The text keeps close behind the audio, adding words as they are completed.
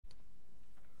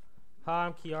Hi,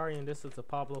 I'm Kiari, and this is the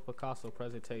Pablo Picasso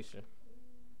presentation.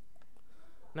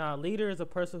 Now, a leader is a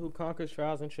person who conquers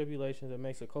trials and tribulations and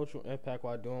makes a cultural impact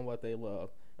while doing what they love.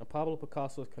 And Pablo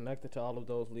Picasso is connected to all of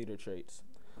those leader traits.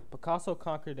 Picasso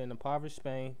conquered in impoverished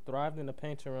Spain, thrived in the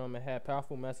painting room, and had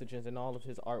powerful messages in all of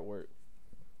his artwork.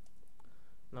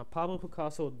 Now, Pablo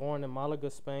Picasso was born in Malaga,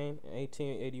 Spain in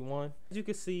 1881. As you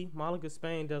can see, Malaga,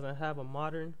 Spain doesn't have a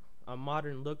modern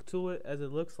look to it, as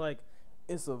it looks like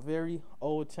it's a very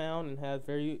old town and has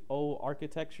very old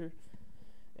architecture,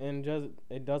 and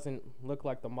it doesn't look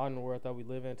like the modern world that we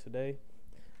live in today.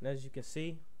 And as you can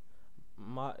see,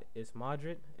 it's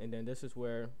Madrid, and then this is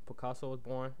where Picasso was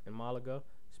born, in Malaga,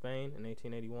 Spain in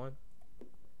 1881.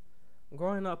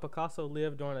 Growing up, Picasso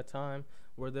lived during a time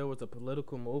where there was a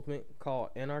political movement called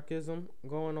anarchism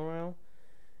going around.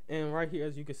 And right here,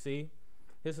 as you can see,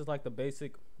 this is like the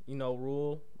basic,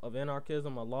 rule of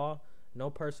anarchism, a law. No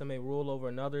person may rule over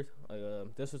another.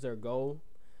 This is their goal.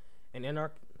 And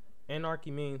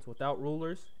anarchy means without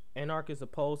rulers. Anarchists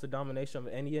oppose the domination of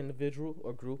any individual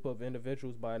or group of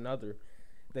individuals by another.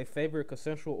 They favor a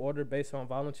consensual order based on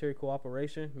voluntary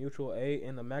cooperation, mutual aid,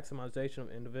 and the maximization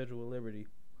of individual liberty.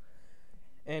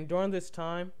 And during this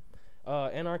time,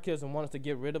 anarchism wanted to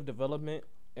get rid of development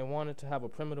and wanted to have a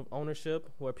primitive ownership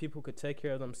where people could take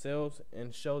care of themselves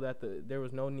and show that there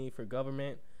was no need for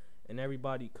government and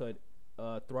everybody could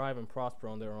thrive and prosper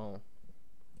on their own.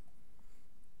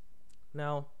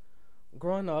 Now,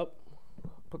 growing up,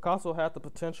 Picasso had the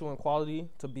potential and quality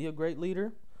to be a great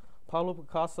leader. Pablo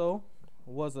Picasso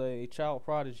was a child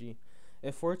prodigy.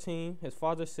 At 14, his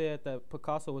father said that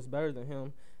Picasso was better than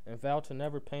him and vowed to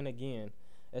never paint again.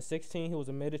 At 16, he was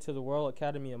admitted to the Royal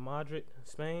Academy of Madrid,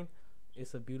 Spain.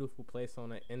 It's a beautiful place on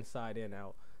the inside and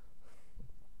out.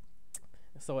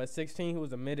 So at 16, he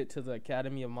was admitted to the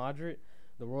Academy of Madrid,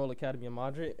 the Royal Academy of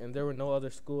Madrid, and there were no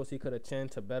other schools he could attend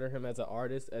to better him as an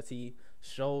artist, as he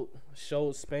showed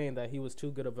Spain that he was too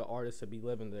good of an artist to be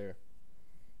living there.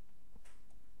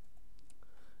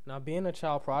 Now, being a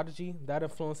child prodigy, that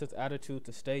influenced his attitude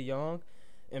to stay young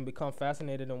and become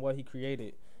fascinated in what he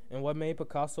created. And what made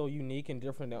Picasso unique and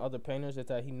different than other painters is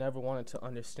that he never wanted to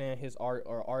understand his art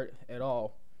or art at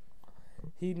all.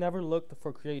 He never looked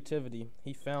for creativity,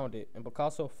 he found it, and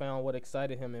Picasso found what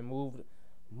excited him and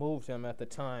moved him at the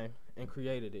time and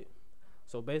created it.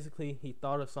 So basically, he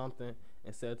thought of something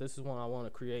and said, this is what I want to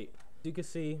create. You can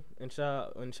see in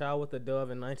Child with a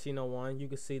Dove in 1901, you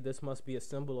can see this must be a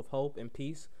symbol of hope and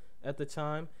peace at the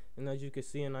time. And as you can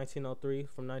see in 1903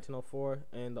 from 1904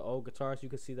 and the old guitars, you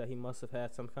can see that he must have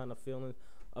had some kind of feeling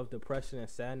of depression and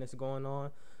sadness going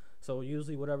on. So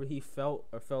usually whatever he felt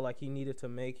or felt like he needed to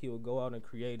make, he would go out and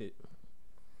create it.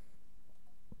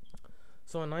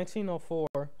 So in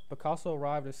 1904, Picasso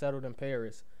arrived and settled in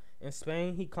Paris. In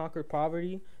Spain, he conquered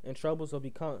poverty and troubles of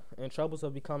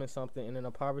becoming something in an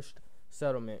impoverished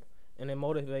settlement, and it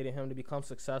motivated him to become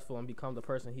successful and become the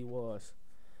person he was.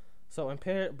 So in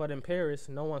Paris,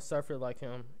 no one suffered like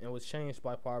him and was changed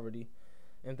by poverty,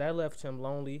 and that left him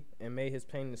lonely and made his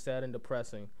painting sad and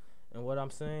depressing. And what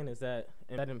I'm saying is that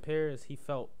in Paris, he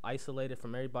felt isolated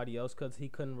from everybody else because he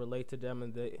couldn't relate to them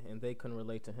and they couldn't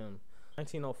relate to him.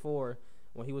 1904,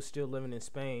 when he was still living in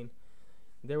Spain,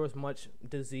 there was much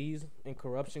disease and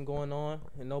corruption going on,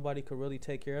 and nobody could really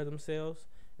take care of themselves.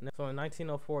 And so in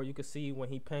 1904, you could see when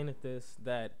he painted this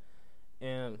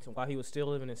and while he was still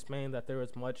living in Spain, that there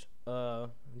was much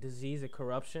disease and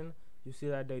corruption. You see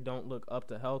that they don't look up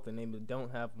to health and they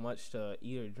don't have much to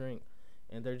eat or drink,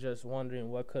 and they're just wondering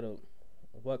what could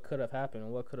have happened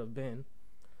and what could have been.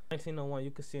 1901,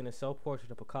 you could see in the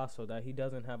self-portrait of Picasso that he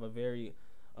doesn't have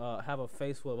a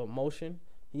face full of emotion.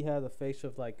 He has a face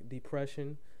of like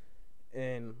depression,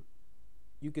 and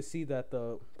you can see that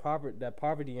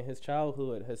poverty in his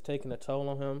childhood has taken a toll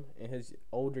on him in his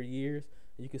older years.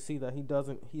 You can see that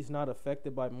he's not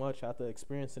affected by much after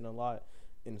experiencing a lot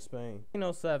in Spain. In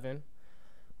 1907,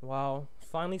 while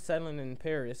finally settling in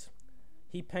Paris,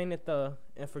 he painted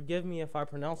and forgive me if I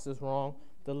pronounce this wrong,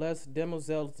 the Les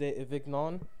Demoiselles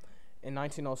d'Avignon in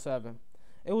 1907.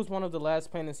 It was one of the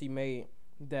last paintings he made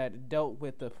that dealt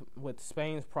with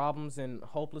Spain's problems and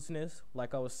hopelessness,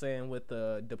 like I was saying, with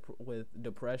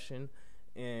depression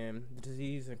and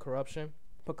disease and corruption.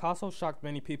 Picasso shocked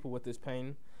many people with this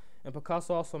painting, and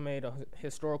Picasso also made a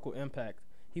historical impact.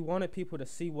 He wanted people to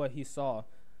see what he saw: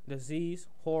 disease,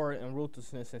 horror, and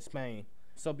ruthlessness in Spain.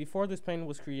 So before this painting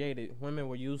was created, women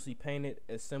were usually painted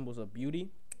as symbols of beauty,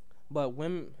 but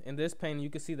women in this painting, you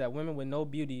can see that women with no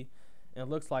beauty, and it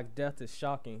looks like death, is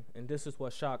shocking, and this is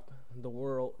what shocked the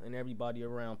world and everybody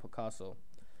around Picasso.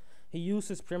 He used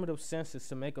his primitive senses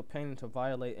to make a painting to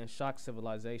violate and shock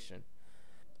civilization.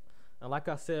 And like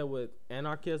I said with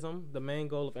anarchism, the main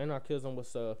goal of anarchism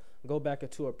was to go back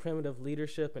into a primitive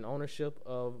leadership and ownership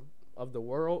of the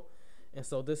world. And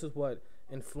so this is what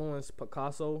influenced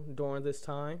Picasso during this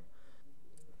time.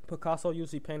 Picasso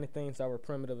usually painted things that were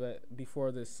primitive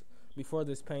before this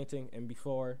painting and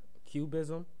before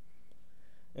Cubism.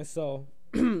 And so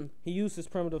he used his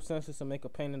primitive senses to make a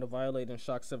painting to violate and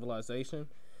shock civilization.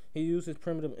 He used his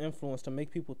primitive influence to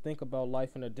make people think about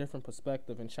life in a different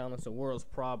perspective and challenge the world's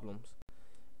problems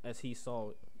as he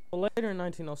saw it. So later in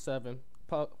 1907,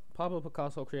 Pablo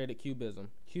Picasso created Cubism.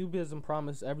 Cubism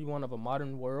promised everyone of a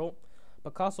modern world.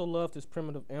 Picasso loved his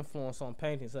primitive influence on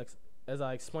paintings. As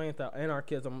I explained, that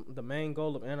anarchism, the main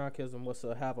goal of anarchism was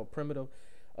to have a primitive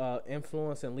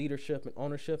influence and leadership and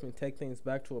ownership, and take things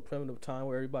back to a primitive time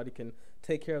where everybody can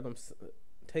take care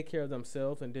of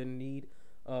themselves and didn't need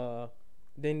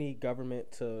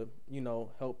government to,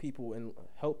 help people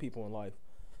in life.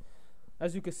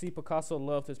 As you can see, Picasso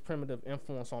loved his primitive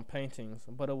influence on paintings,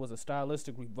 but it was a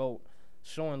stylistic revolt,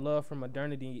 showing love for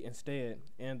modernity instead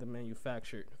and the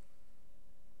manufactured.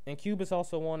 And Cubists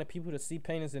also wanted people to see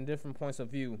paintings in different points of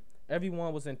view.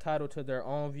 Everyone was entitled to their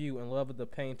own view and love of the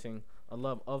painting, a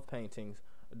love of paintings,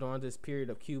 during this period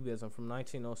of Cubism from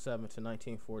 1907 to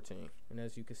 1914. And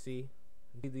as you can see,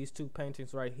 these two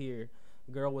paintings right here,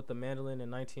 Girl with the Mandolin in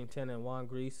 1910 and Juan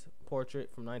Gris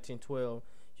portrait from 1912,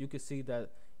 you can see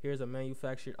that here's a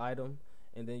manufactured item,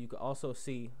 and then you can also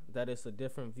see that it's a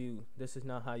different view. This is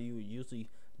not how you would usually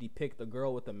depict a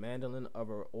girl with a mandolin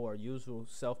or a usual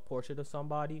self-portrait of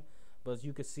somebody. But as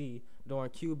you can see during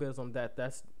Cubism,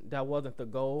 that wasn't the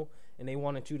goal, and they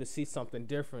wanted you to see something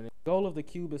different. The goal of the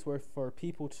Cubists were for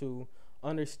people to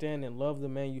understand and love the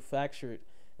manufactured,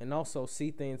 and also see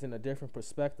things in a different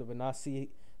perspective and not see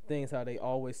things how they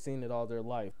always seen it all their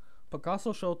life.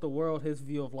 Picasso showed the world his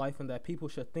view of life and that people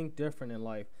should think different in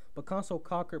life. Picasso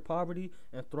conquered poverty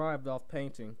and thrived off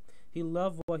painting. He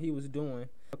loved what he was doing.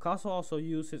 Picasso also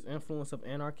used his influence of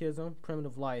anarchism,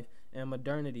 primitive life, and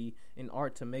modernity in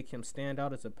art to make him stand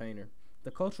out as a painter.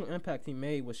 The cultural impact he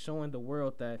made was showing the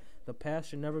world that the past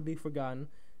should never be forgotten,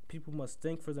 people must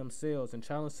think for themselves and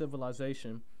challenge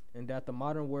civilization, and that the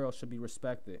modern world should be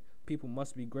respected. People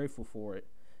must be grateful for it.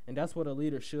 And that's what a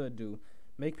leader should do.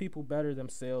 Make people better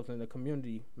themselves in the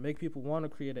community, make people want to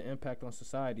create an impact on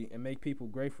society, and make people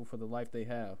grateful for the life they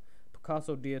have.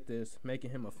 Picasso did this,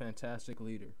 making him a fantastic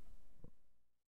leader.